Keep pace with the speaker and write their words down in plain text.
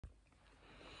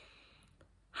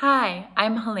Hi,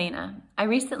 I'm Helena. I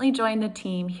recently joined the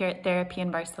team here at Therapy in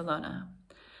Barcelona.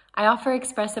 I offer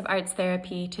expressive arts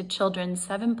therapy to children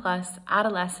 7+,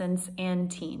 adolescents, and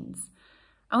teens.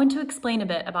 I want to explain a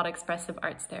bit about expressive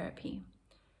arts therapy.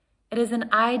 It is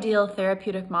an ideal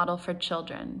therapeutic model for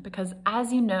children because,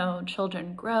 as you know,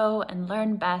 children grow and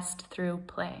learn best through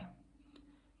play.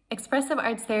 Expressive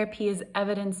arts therapy is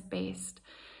evidence-based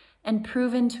and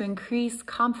proven to increase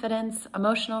confidence,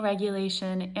 emotional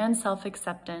regulation, and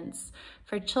self-acceptance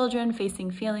for children facing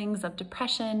feelings of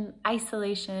depression,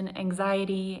 isolation,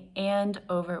 anxiety, and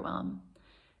overwhelm.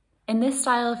 In this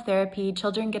style of therapy,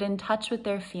 children get in touch with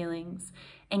their feelings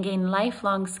and gain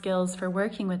lifelong skills for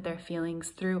working with their feelings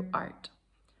through art.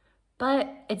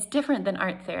 But it's different than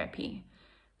art therapy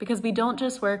because we don't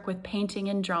just work with painting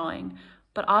and drawing,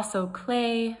 but also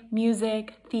clay,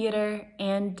 music, theater,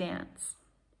 and dance.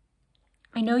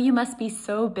 I know you must be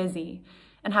so busy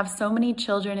and have so many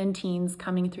children and teens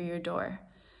coming through your door.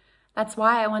 That's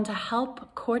why I want to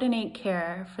help coordinate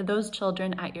care for those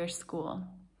children at your school.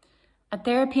 At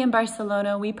Therapy in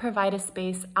Barcelona, we provide a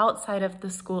space outside of the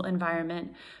school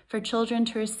environment for children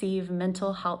to receive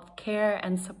mental health care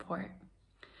and support.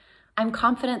 I'm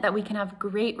confident that we can have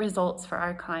great results for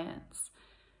our clients.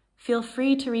 Feel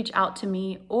free to reach out to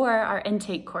me or our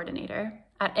intake coordinator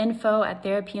at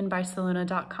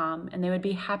info@therapyinbarcelona.com, and they would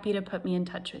be happy to put me in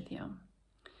touch with you.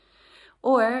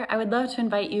 Or I would love to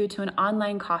invite you to an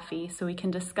online coffee so we can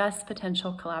discuss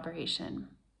potential collaboration.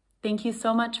 Thank you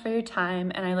so much for your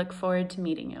time, and I look forward to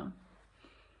meeting you.